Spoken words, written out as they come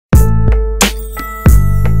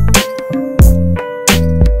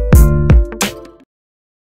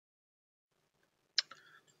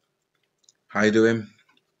How you doing?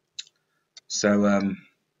 I'm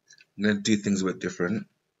going to do things a bit different.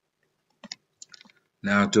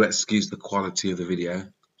 Now, do excuse the quality of the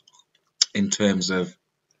video in terms of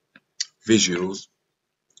visuals.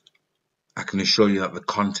 I can assure you that the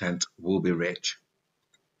content will be rich.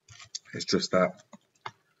 It's just that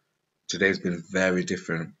today's been very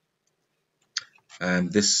different.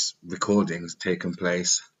 This recording's taken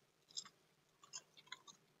place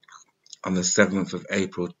on the 7th of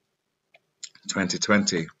April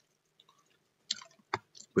 2020,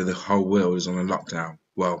 where the whole world is on a lockdown.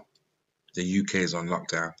 Well, the UK is on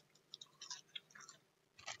lockdown.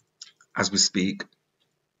 As we speak,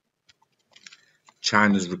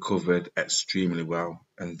 China's recovered extremely well,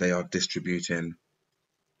 and they are distributing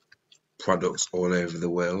products all over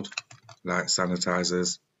the world, like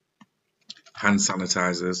sanitizers, hand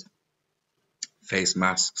sanitizers, face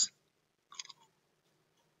masks,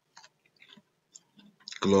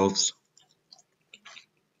 gloves,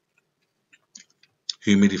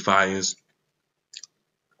 humidifiers,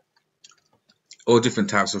 all different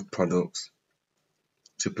types of products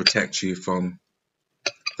to protect you from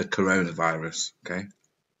the coronavirus. Okay,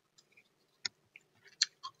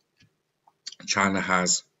 China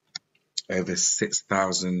has over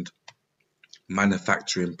 6,000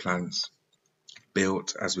 manufacturing plants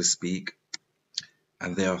built as we speak,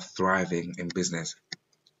 and they are thriving in business.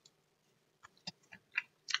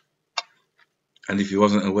 And if you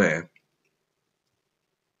wasn't aware,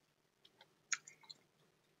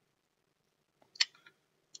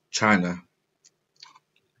 China,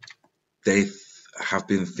 they have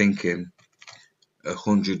been thinking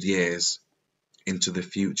 100 years into the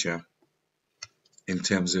future in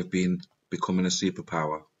terms of becoming a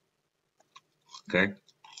superpower. Okay,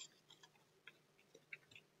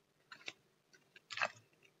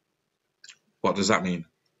 what does that mean?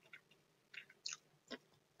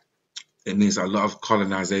 It means a lot of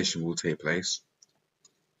colonization will take place.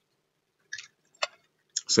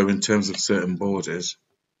 So in terms of certain borders,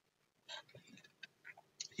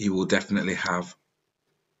 you will definitely have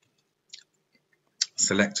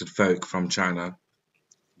selected folk from China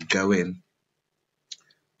go in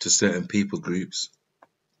to certain people groups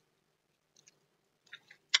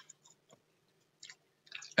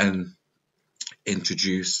and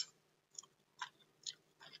introduce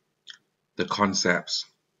the concepts,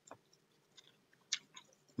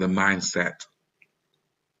 the mindset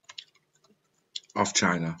of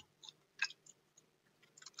China,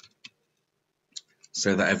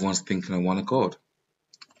 so that everyone's thinking on one accord.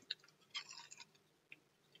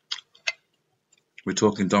 We're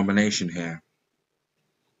talking domination here.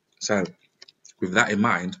 So with that in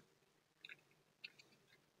mind,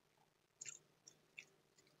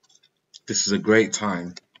 this is a great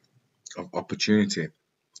time of opportunity,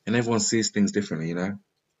 and everyone sees things differently, you know.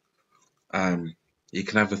 You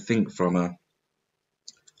can either think from a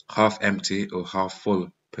half empty or half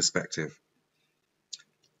full perspective.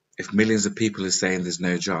 If millions of people are saying there's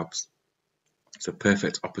no jobs, it's a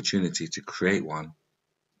perfect opportunity to create one,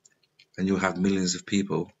 and you'll have millions of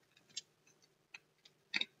people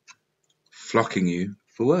flocking you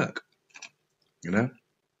for work, you know.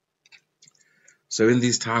 So in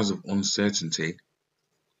these times of uncertainty,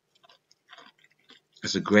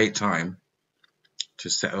 it's a great time to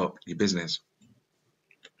set up your business.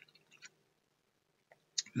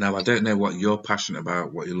 Now, I don't know what you're passionate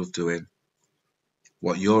about, what you love doing,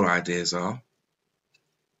 what your ideas are.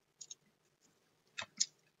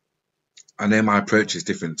 I know my approach is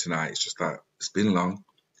different tonight. It's just that it's been long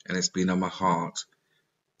and it's been on my heart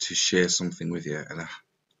to share something with you. And I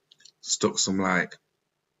stuck some like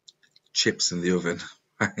chips in the oven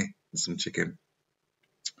and some chicken.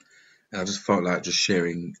 And I just felt like just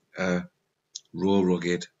sharing a raw,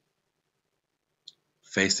 rugged,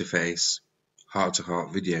 face-to-face,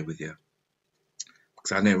 heart-to-heart video with you.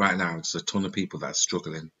 Because I know right now there's a ton of people that are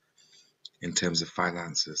struggling in terms of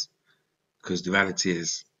finances. Because the reality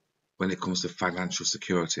is, when it comes to financial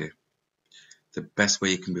security, the best way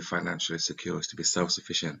you can be financially secure is to be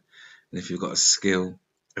self-sufficient. And if you've got a skill,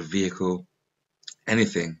 a vehicle,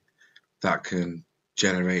 anything that can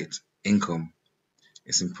generate income,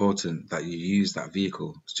 it's important that you use that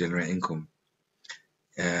vehicle to generate income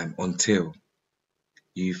until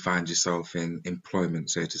you find yourself in employment,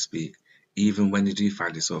 so to speak. Even when you do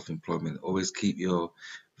find yourself in employment, always keep your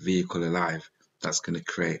vehicle alive. That's going to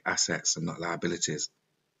create assets and not liabilities.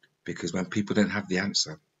 Because when people don't have the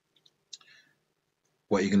answer,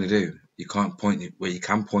 what are you going to do? You can't point you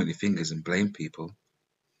can point your fingers and blame people.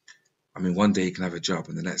 I mean, one day you can have a job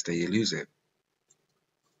and the next day you lose it.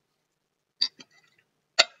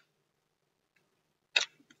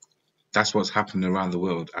 That's what's happening around the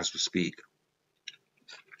world as we speak.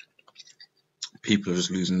 People are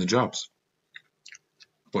just losing their jobs.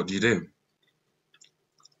 What do you do?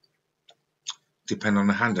 Depend on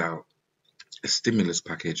a handout, a stimulus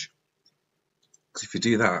package. Because if you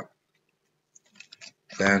do that,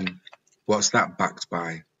 then what's that backed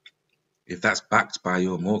by? If that's backed by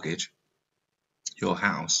your mortgage, your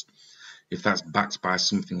house, if that's backed by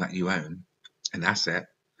something that you own, an asset,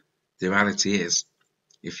 the reality is,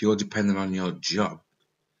 if you're dependent on your job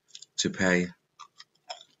to pay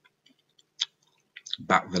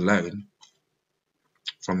back the loan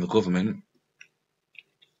from the government,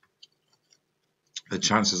 the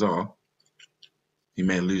chances are you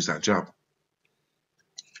may lose that job.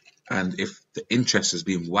 And if the interest has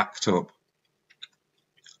been whacked up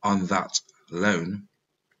on that loan,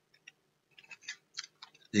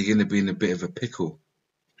 you're going to be in a bit of a pickle,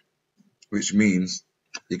 which means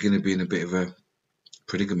you're going to be in a bit of a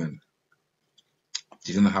predicament.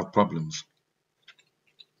 You're going to have problems.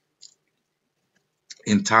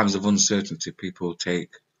 In times of uncertainty, people tend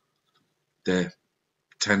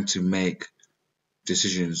to make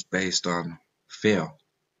decisions based on fear,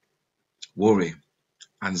 worry,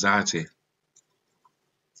 anxiety,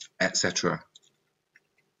 etc.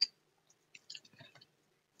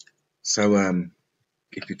 So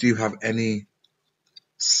if you do have any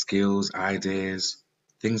skills, ideas,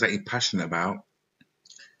 things that you're passionate about,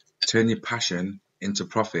 turn your passion into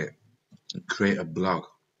profit and create a blog.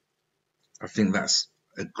 I think that's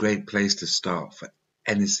a great place to start for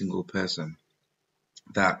any single person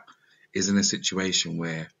that is in a situation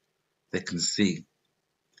where they can see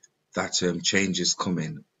that change is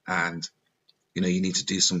coming and you need to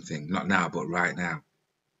do something, not now, but right now.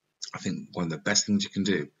 I think one of the best things you can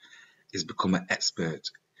do is become an expert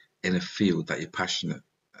in a field that you're passionate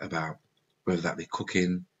about, whether that be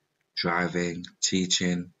cooking, driving,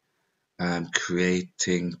 teaching,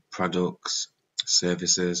 creating products,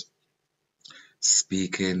 services,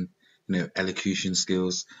 speaking, elocution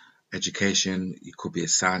skills, education. You could be a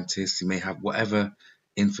scientist. You may have whatever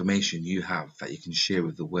information you have that you can share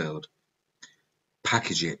with the world.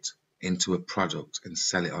 Package it into a product and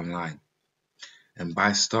sell it online. And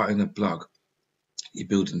by starting a blog, you're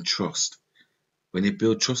building trust. When you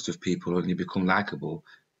build trust with people and you become likable,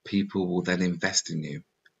 people will then invest in you.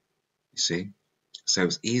 You see? So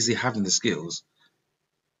it's easy having the skills,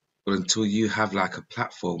 but until you have like a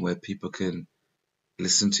platform where people can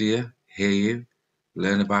listen to you, hear you,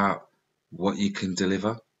 learn about what you can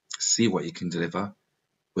deliver, see what you can deliver,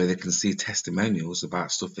 where they can see testimonials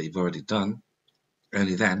about stuff that you've already done,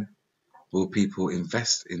 only then will people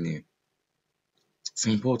invest in you. It's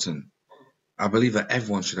important. I believe that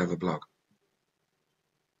everyone should have a blog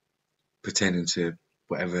pertaining to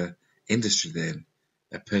whatever industry they're in,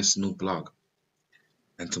 a personal blog.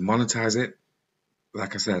 And to monetize it,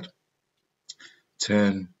 like I said,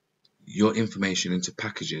 turn your information into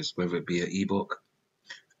packages, whether it be an ebook,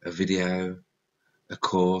 a video, a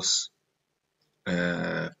course,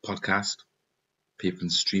 a podcast. People can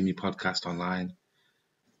stream your podcast online,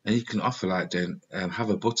 and you can offer have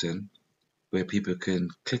a button where people can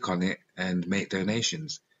click on it and make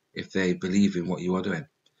donations if they believe in what you are doing.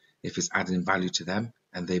 If it's adding value to them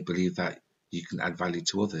and they believe that you can add value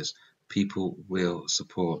to others, people will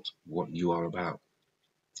support what you are about.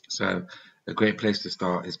 So a great place to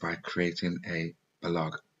start is by creating a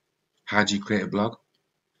blog. How do you create a blog?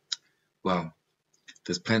 Well,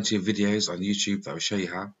 there's plenty of videos on YouTube that will show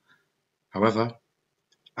you how. However,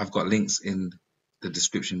 I've got links in the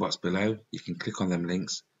description box below. You can click on them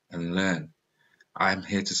links and learn. I'm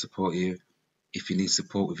here to support you. If you need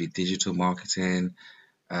support with your digital marketing,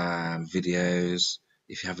 videos,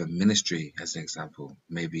 if you have a ministry, as an example,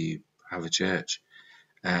 maybe you have a church,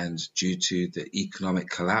 and due to the economic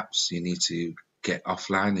collapse, you need to get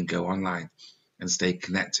offline and go online and stay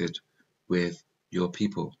connected with your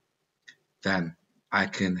people, then I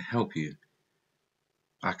can help you.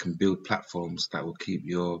 I can build platforms that will keep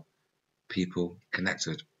your people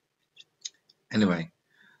connected. Anyway,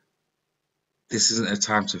 this isn't a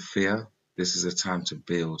time to fear. This is a time to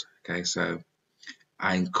build. Okay, so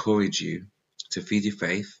I encourage you to feed your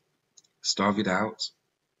faith, starve it out,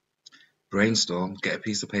 brainstorm, get a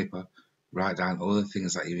piece of paper, write down all the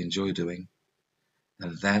things that you enjoy doing,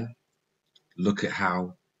 and then look at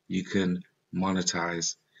how you can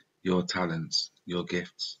monetize your talents, your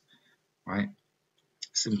gifts, right?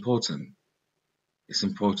 It's important. It's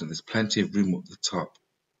important. There's plenty of room up the top,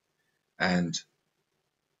 and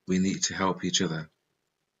we need to help each other.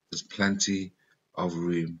 There's plenty of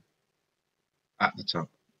room at the top.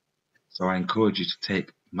 So I encourage you to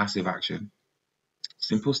take massive action,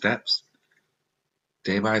 simple steps,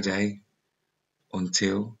 day by day,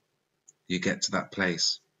 until you get to that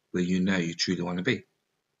place where you know you truly want to be.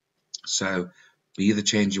 So be the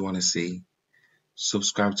change you want to see.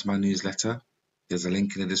 Subscribe to my newsletter. There's a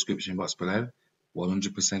link in the description box below.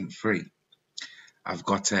 100% free. I've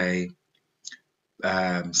got a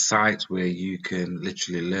site where you can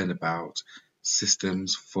literally learn about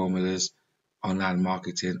systems, formulas, online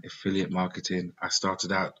marketing, affiliate marketing. I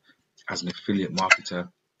started out as an affiliate marketer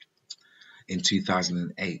in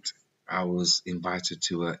 2008. I was invited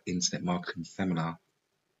to an internet marketing seminar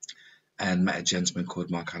and met a gentleman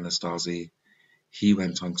called Mark Anastasi. He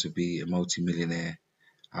went on to be a multi-millionaire.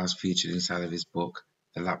 I was featured inside of his book,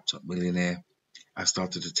 The Laptop Millionaire. I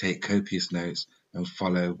started to take copious notes and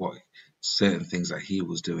follow what certain things that he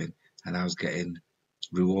was doing, and I was getting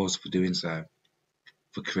rewards for doing so,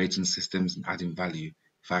 for creating systems and adding value.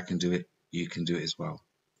 If I can do it, you can do it as well.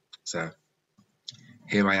 So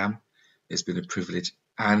here I am. It's been a privilege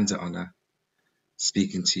and an honor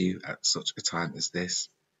speaking to you at such a time as this.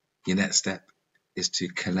 Your next step is to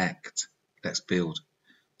connect. Let's build.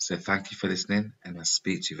 So thank you for listening, and I'll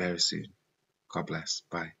speak to you very soon. God bless.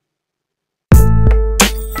 Bye.